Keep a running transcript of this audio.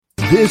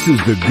This is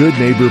the Good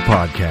Neighbor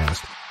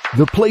Podcast,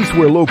 the place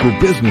where local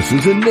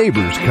businesses and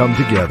neighbors come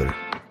together.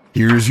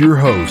 Here's your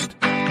host,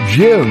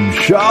 Jim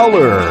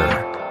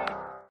Schaller.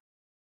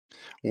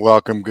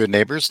 Welcome, good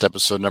neighbors, to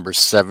episode number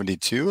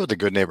 72 of the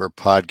Good Neighbor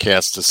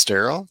Podcast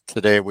Estero.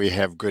 Today we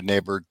have good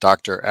neighbor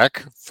Dr.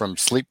 Eck from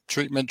Sleep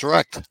Treatment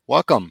Direct.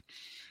 Welcome.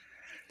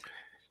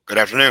 Good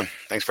afternoon.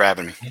 Thanks for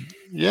having me.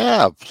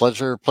 Yeah,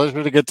 pleasure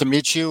to get to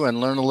meet you and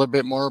learn a little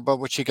bit more about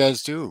what you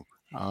guys do.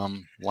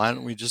 Why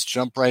don't we just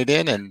jump right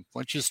in, and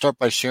why don't you start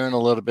by sharing a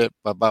little bit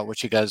about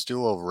what you guys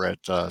do over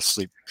at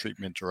Sleep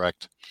Treatment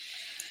Direct?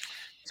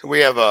 So we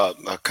have a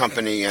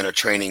company and a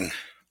training.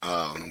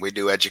 We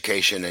do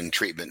education and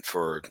treatment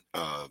for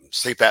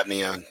sleep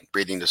apnea,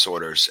 breathing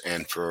disorders,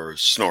 and for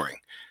snoring.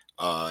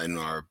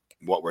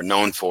 What we're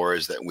known for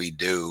is that we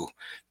do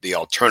the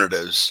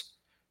alternatives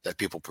that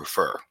people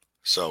prefer.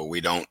 So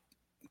we don't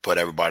put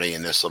everybody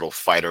in this little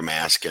fighter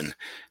mask and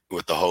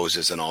with the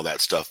hoses and all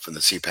that stuff and the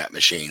CPAP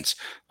machines.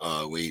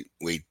 We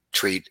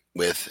treat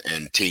with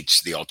and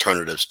teach the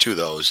alternatives to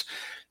those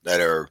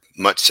that are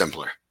much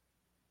simpler,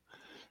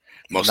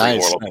 mostly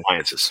oral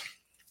appliances.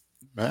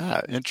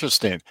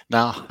 Interesting.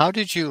 Now, how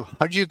did you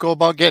go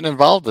about getting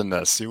involved in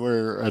this? You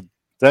were a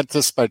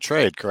dentist by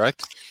trade,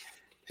 correct?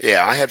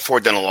 Yeah, I had 4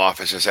 dental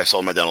offices. I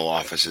sold my dental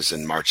offices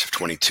in March of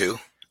 22.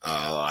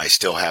 I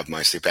still have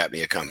my sleep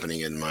apnea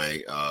company and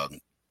my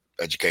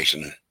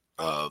education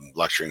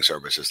lecturing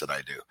services that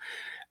I do.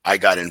 I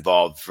got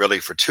involved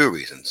really for 2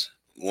 reasons.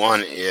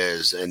 One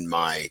is in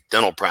my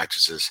dental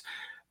practices,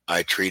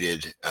 I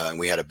treated,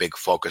 we had a big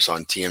focus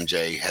on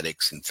TMJ,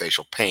 headaches, and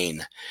facial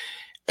pain.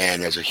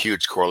 And there's a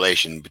huge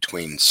correlation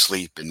between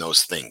sleep and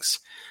those things.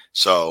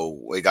 So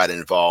we got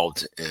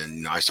involved,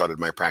 and I started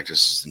my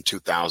practices in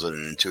 2000,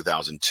 and in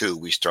 2002,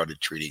 we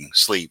started treating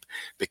sleep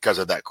because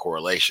of that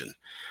correlation.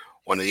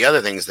 One of the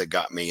other things that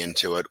got me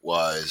into it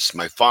was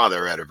my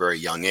father, at a very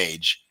young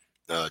age,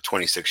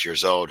 26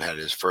 years old, had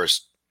his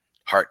first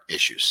heart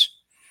issues.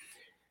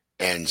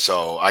 And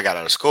so I got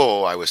out of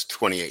school, I was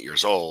 28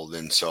 years old.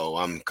 And so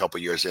I'm a couple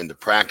years into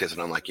practice, and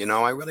I'm like,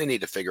 I really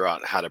need to figure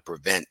out how to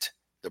prevent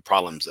the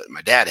problems that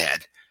my dad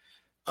had,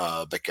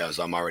 because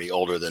I'm already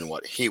older than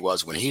what he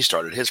was when he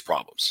started his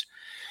problems.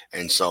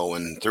 And so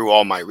through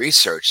all my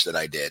research that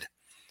I did,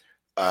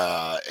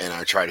 and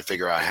I tried to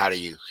figure out how do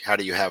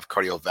you have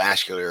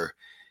cardiovascular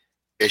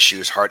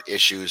issues, heart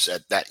issues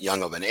at that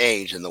young of an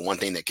age. And the one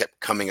thing that kept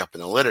coming up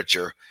in the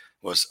literature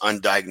was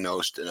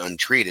undiagnosed and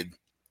untreated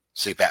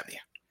sleep apnea.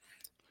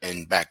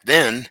 And back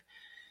then,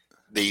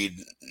 the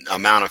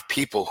amount of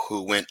people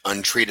who went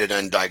untreated,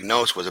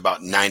 undiagnosed was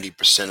about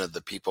 90% of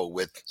the people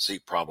with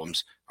sleep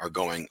problems are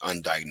going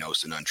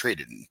undiagnosed and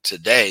untreated. And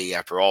today,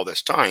 after all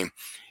this time,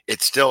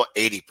 it's still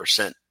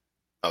 80%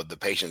 of the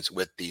patients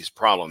with these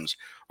problems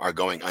are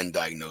going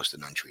undiagnosed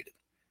and untreated.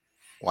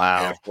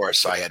 Wow. And of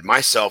course, I had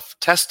myself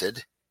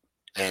tested,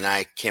 and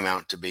I came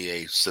out to be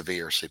a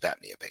severe sleep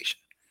apnea patient.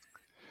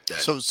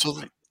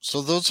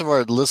 So those of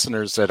our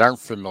listeners that aren't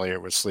familiar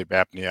with sleep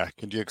apnea,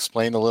 could you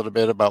explain a little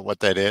bit about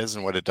what that is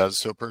and what it does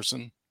to a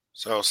person?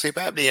 So sleep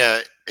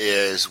apnea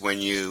is when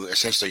you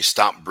essentially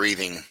stop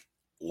breathing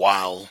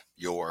while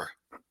you're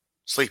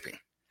sleeping.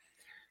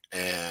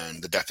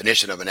 And the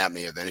definition of an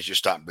apnea event is you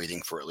stop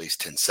breathing for at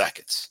least 10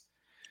 seconds.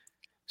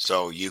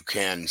 So you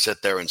can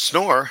sit there and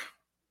snore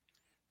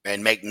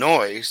and make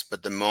noise,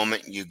 but the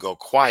moment you go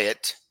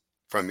quiet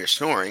from your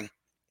snoring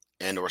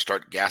and or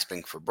start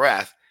gasping for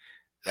breath,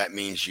 that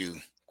means you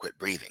quit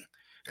breathing.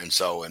 And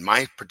so in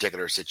my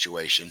particular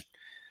situation,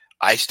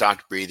 I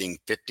stopped breathing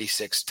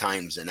 56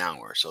 times an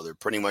hour. So there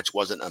pretty much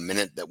wasn't a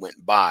minute that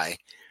went by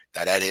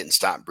that I didn't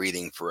stop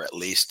breathing for at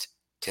least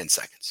 10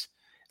 seconds.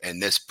 And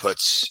this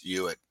puts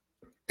you at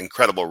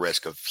incredible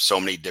risk of so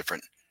many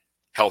different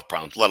health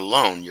problems, let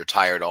alone you're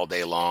tired all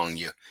day long.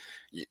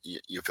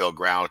 You feel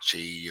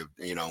grouchy,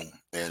 and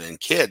in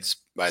kids,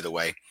 by the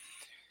way,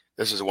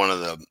 this is one of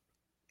the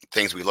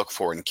things we look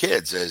for in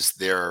kids is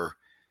their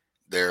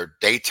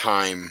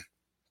daytime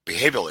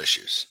behavioral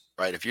issues,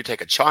 right? If you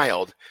take a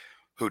child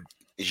who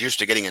is used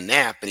to getting a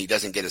nap and he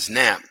doesn't get his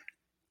nap,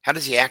 how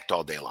does he act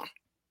all day long,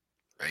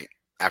 right?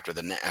 After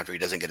he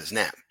doesn't get his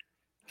nap,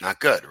 not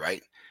good,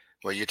 right?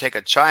 Well, you take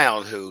a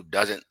child who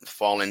doesn't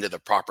fall into the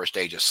proper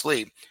stage of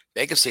sleep,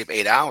 they can sleep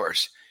 8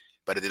 hours,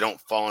 but if they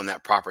don't fall in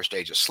that proper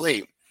stage of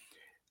sleep,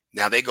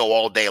 now they go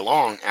all day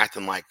long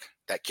acting like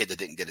that kid that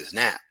didn't get his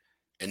nap,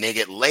 and they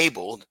get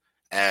labeled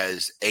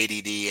as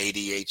ADD,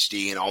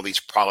 ADHD, and all these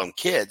problem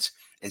kids.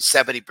 And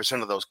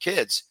 70% of those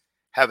kids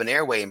have an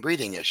airway and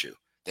breathing issue.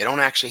 They don't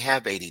actually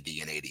have ADD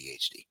and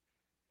ADHD.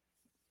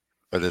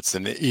 But it's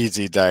an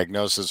easy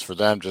diagnosis for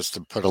them just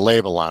to put a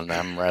label on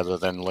them rather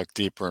than look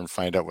deeper and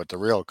find out what the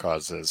real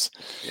cause is.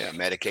 Yeah,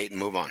 medicate and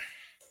move on.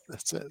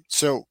 That's it.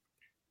 So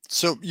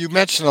you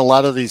mentioned a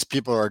lot of these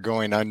people are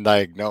going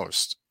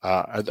undiagnosed.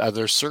 Are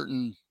there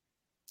certain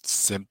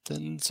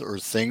symptoms or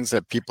things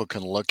that people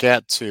can look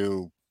at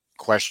to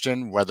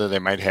question whether they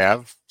might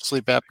have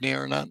sleep apnea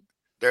or not?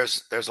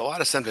 There's a lot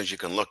of symptoms you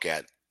can look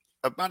at.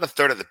 About a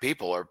third of the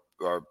people are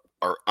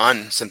are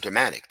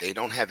unsymptomatic. They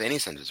don't have any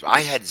symptoms.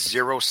 I had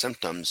zero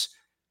symptoms.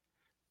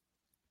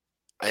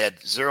 I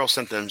had zero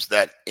symptoms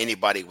that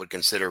anybody would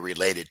consider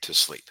related to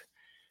sleep.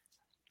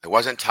 I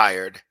wasn't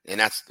tired, and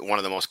that's one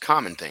of the most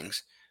common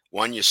things.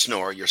 One, you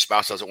snore. Your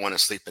spouse doesn't want to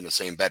sleep in the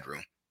same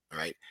bedroom,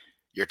 right?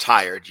 You're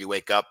tired. You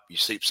wake up, you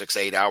sleep 6 to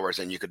 8 hours,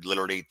 and you could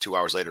literally 2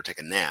 hours later take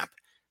a nap,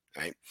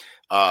 right?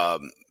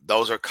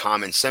 Those are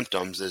common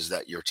symptoms, is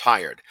that you're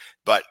tired.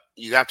 But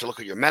you have to look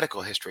at your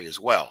medical history as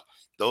well.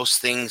 Those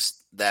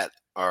things that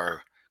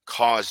are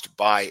caused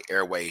by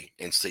airway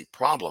and sleep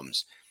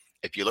problems,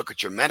 if you look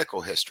at your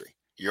medical history,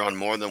 you're on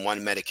more than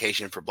one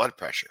medication for blood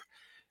pressure,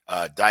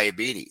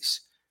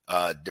 diabetes,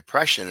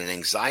 depression and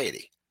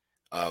anxiety.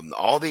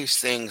 All these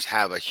things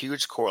have a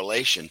huge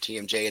correlation,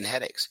 TMJ and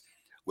headaches,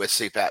 with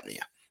sleep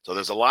apnea. So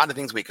there's a lot of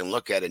things we can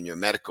look at in your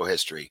medical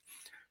history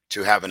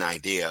to have an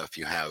idea if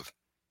you have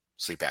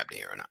sleep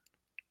apnea or not.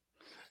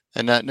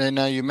 And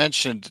now you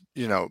mentioned,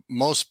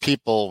 most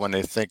people, when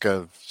they think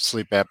of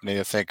sleep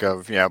apnea, think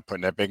of,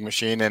 putting that big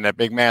machine and that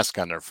big mask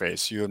on their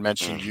face. You had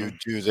mentioned you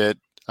do that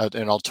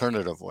an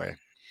alternative way.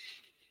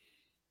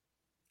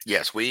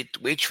 Yes, we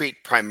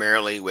treat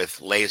primarily with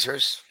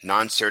lasers,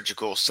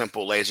 non-surgical,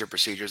 simple laser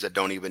procedures that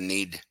don't even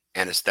need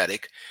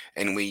anesthetic.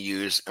 And we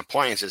use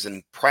appliances,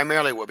 and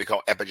primarily what we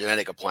call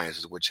epigenetic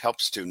appliances, which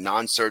helps to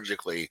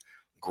non-surgically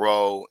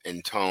grow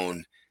and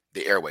tone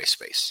the airway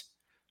space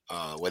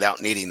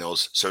without needing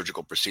those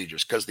surgical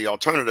procedures. Because the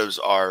alternatives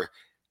are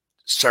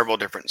several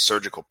different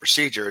surgical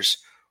procedures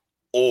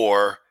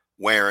or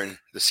wearing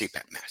the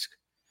CPAP mask.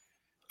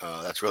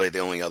 That's really the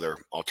only other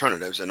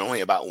alternatives, and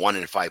only about 1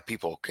 in 5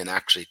 people can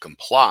actually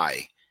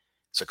comply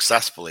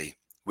successfully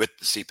with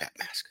the CPAP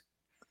mask.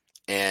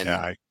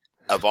 And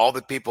of all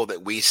the people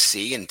that we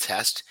see and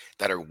test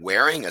that are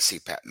wearing a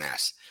CPAP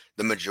mask,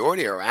 the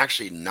majority are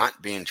actually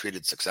not being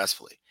treated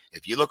successfully.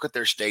 If you look at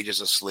their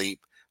stages of sleep,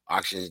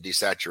 oxygen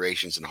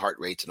desaturations and heart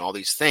rates and all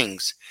these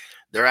things,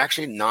 they're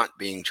actually not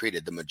being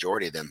treated, the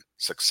majority of them,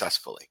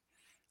 successfully.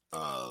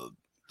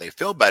 They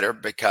feel better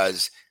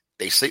because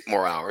they sleep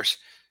more hours.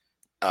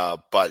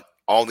 But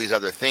all these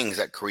other things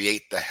that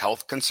create the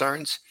health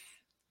concerns,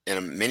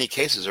 in many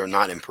cases, are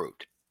not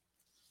improved.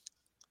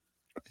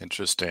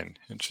 Interesting.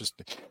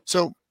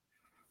 So,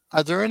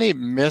 are there any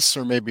myths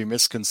or maybe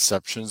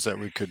misconceptions that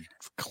we could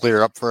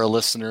clear up for our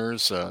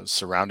listeners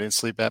surrounding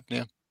sleep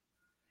apnea?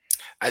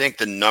 I think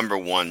the number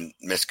one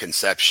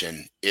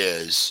misconception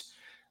is,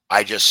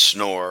 I just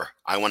snore.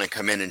 I want to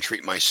come in and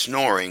treat my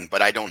snoring,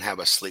 but I don't have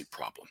a sleep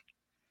problem.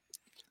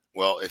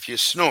 Well, if you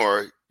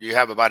snore, you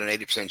have about an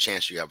 80%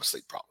 chance you have a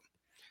sleep problem.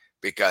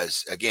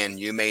 Because again,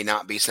 you may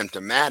not be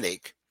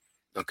symptomatic,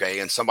 okay?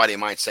 And somebody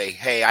might say,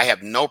 hey, I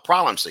have no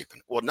problem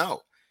sleeping. Well,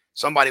 no.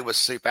 Somebody with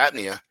sleep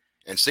apnea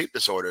and sleep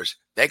disorders,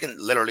 they can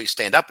literally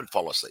stand up and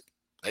fall asleep.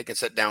 They can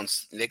sit down,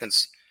 they can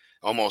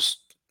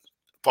almost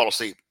fall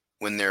asleep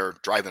when they're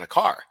driving a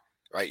car,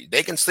 right?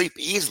 They can sleep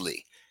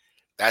easily.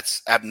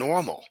 That's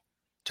abnormal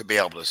to be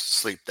able to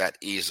sleep that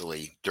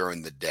easily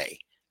during the day.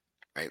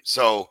 Right.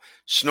 So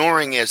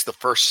snoring is the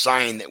first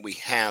sign that we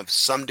have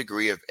some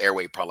degree of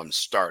airway problems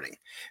starting.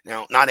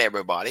 Now, not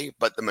everybody,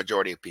 but the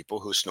majority of people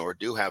who snore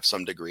do have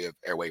some degree of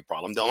airway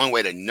problem. The only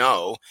way to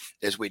know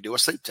is we do a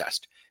sleep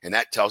test, and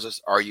that tells us,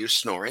 are you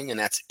snoring? And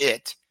that's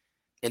it.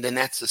 And then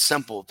that's a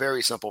simple,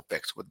 very simple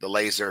fix with the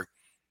laser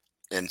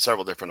and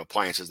several different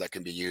appliances that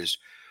can be used,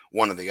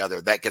 one or the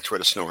other. That gets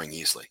rid of snoring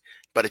easily.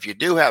 But if you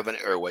do have an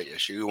airway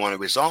issue, you want to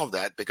resolve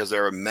that, because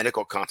there are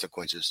medical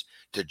consequences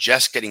to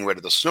just getting rid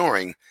of the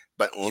snoring,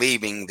 but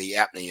leaving the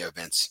apnea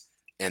events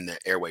and the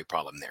airway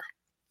problem there.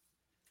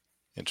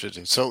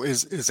 Interesting. So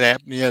is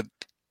apnea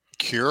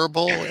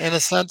curable in a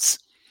sense?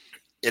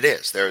 It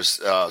is. There's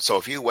so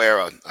if you wear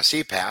a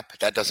CPAP,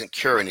 that doesn't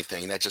cure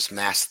anything. That just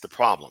masks the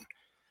problem.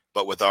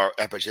 But with our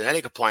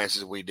epigenetic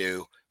appliances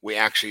we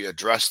actually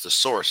address the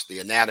source, the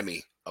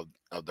anatomy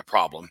of the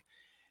problem.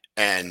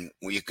 And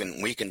we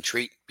can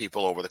treat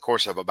people over the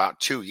course of about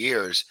 2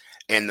 years.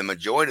 And the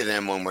majority of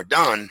them, when we're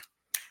done,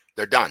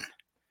 they're done.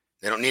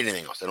 They don't need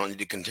anything else. They don't need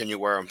to continue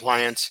wearing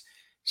appliance.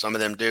 Some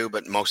of them do,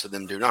 but most of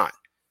them do not.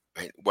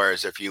 Right?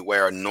 Whereas if you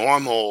wear a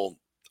normal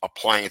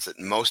appliance that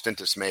most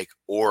dentists make,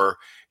 or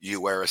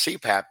you wear a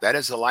CPAP, that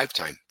is a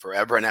lifetime,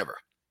 forever and ever.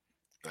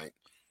 Right?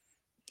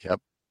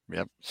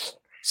 Yep.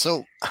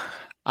 So,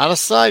 on a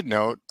side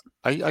note,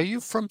 are you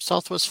from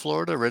Southwest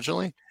Florida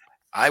originally?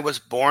 I was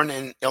born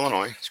in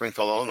Illinois,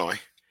 Springfield, Illinois,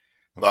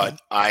 but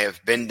I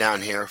have been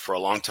down here for a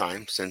long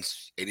time,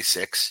 since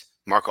 '86,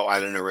 Marco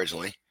Island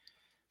originally.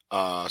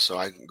 So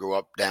I grew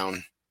up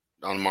down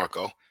on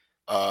Marco,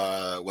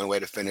 went away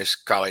to finish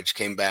college,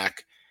 came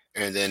back,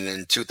 and then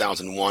in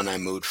 2001 I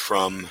moved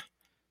from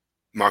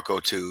Marco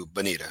to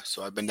Bonita.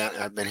 So I've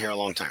been here a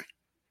long time.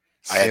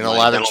 Seen a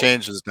lot of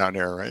changes down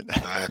here, right?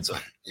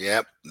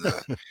 Yep.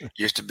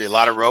 Used to be a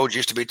lot of roads,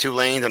 used to be 2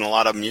 lanes, and a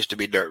lot of them used to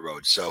be dirt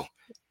roads. So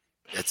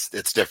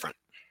it's different.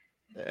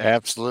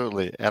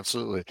 Absolutely.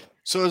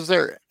 So is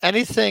there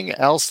anything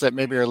else that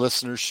maybe our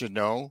listeners should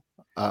know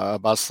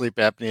about sleep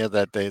apnea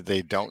that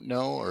they don't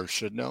know or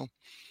should know?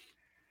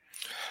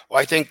 Well,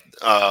 I think,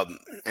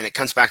 and it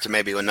comes back to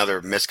maybe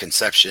another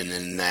misconception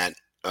in that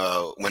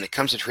when it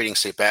comes to treating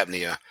sleep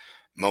apnea,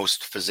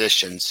 most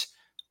physicians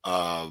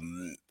are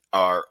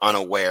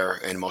unaware,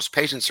 and most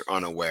patients are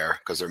unaware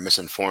because they're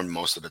misinformed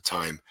most of the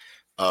time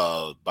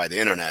by the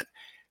internet,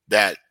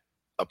 that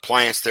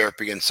appliance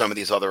therapy and some of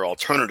these other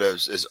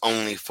alternatives is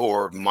only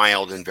for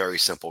mild and very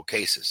simple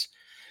cases.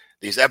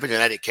 These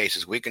epigenetic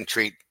cases, we can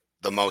treat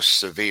the most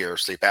severe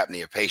sleep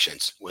apnea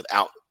patients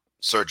without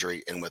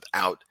surgery and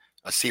without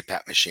a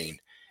CPAP machine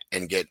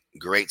and get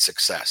great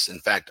success. In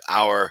fact,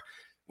 our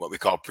what we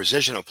call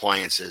precision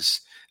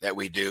appliances that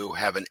we do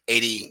have an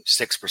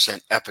 86%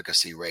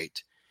 efficacy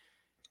rate.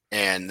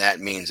 And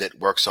that means it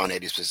works on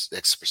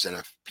 86%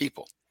 of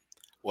people.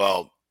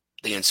 Well,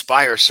 the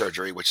Inspire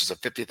surgery, which is a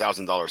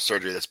 $50,000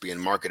 surgery that's being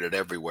marketed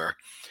everywhere,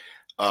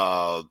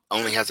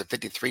 only has a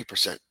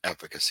 53%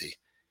 efficacy.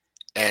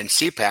 And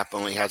CPAP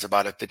only has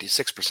about a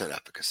 56%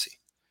 efficacy.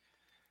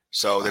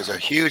 So there's a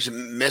huge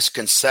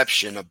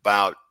misconception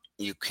about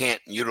you can't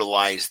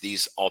utilize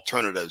these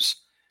alternatives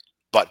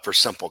but for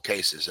simple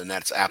cases, and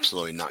that's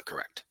absolutely not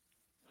correct.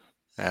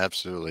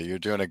 Absolutely. You're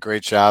doing a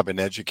great job in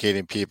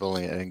educating people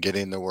and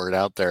getting the word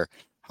out there.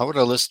 How would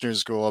our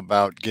listeners go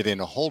about getting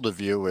a hold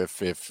of you if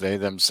they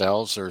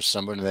themselves or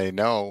someone they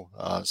know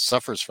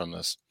suffers from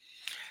this?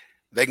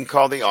 They can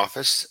call the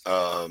office,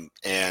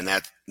 and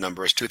that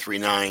number is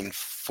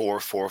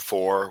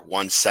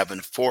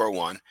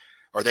 239-444-1741,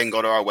 or they can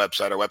go to our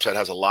website. Our website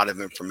has a lot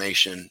of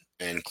information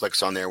and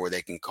clicks on there where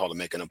they can call to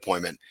make an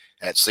appointment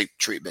at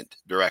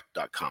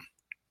sleeptreatmentdirect.com.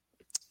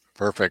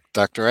 Perfect.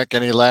 Dr. Eck,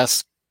 any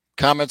last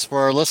comments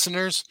for our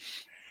listeners?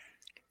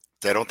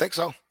 They don't think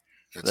so.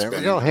 We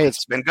go. Hey,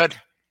 it's been good.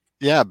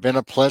 Yeah, been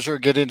a pleasure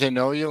getting to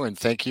know you, and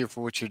thank you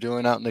for what you're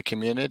doing out in the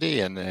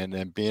community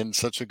and being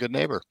such a good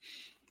neighbor.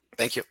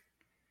 Thank you.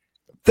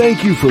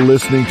 Thank you for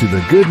listening to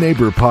the Good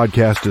Neighbor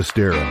Podcast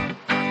Estero.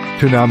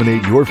 To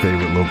nominate your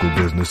favorite local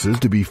businesses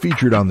to be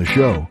featured on the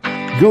show,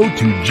 go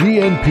to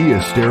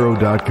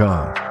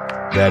gnpestero.com.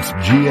 That's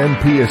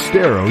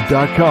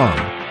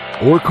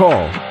gnpestero.com or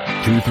call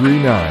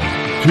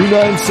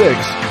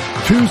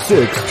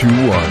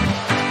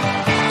 239-296-2621.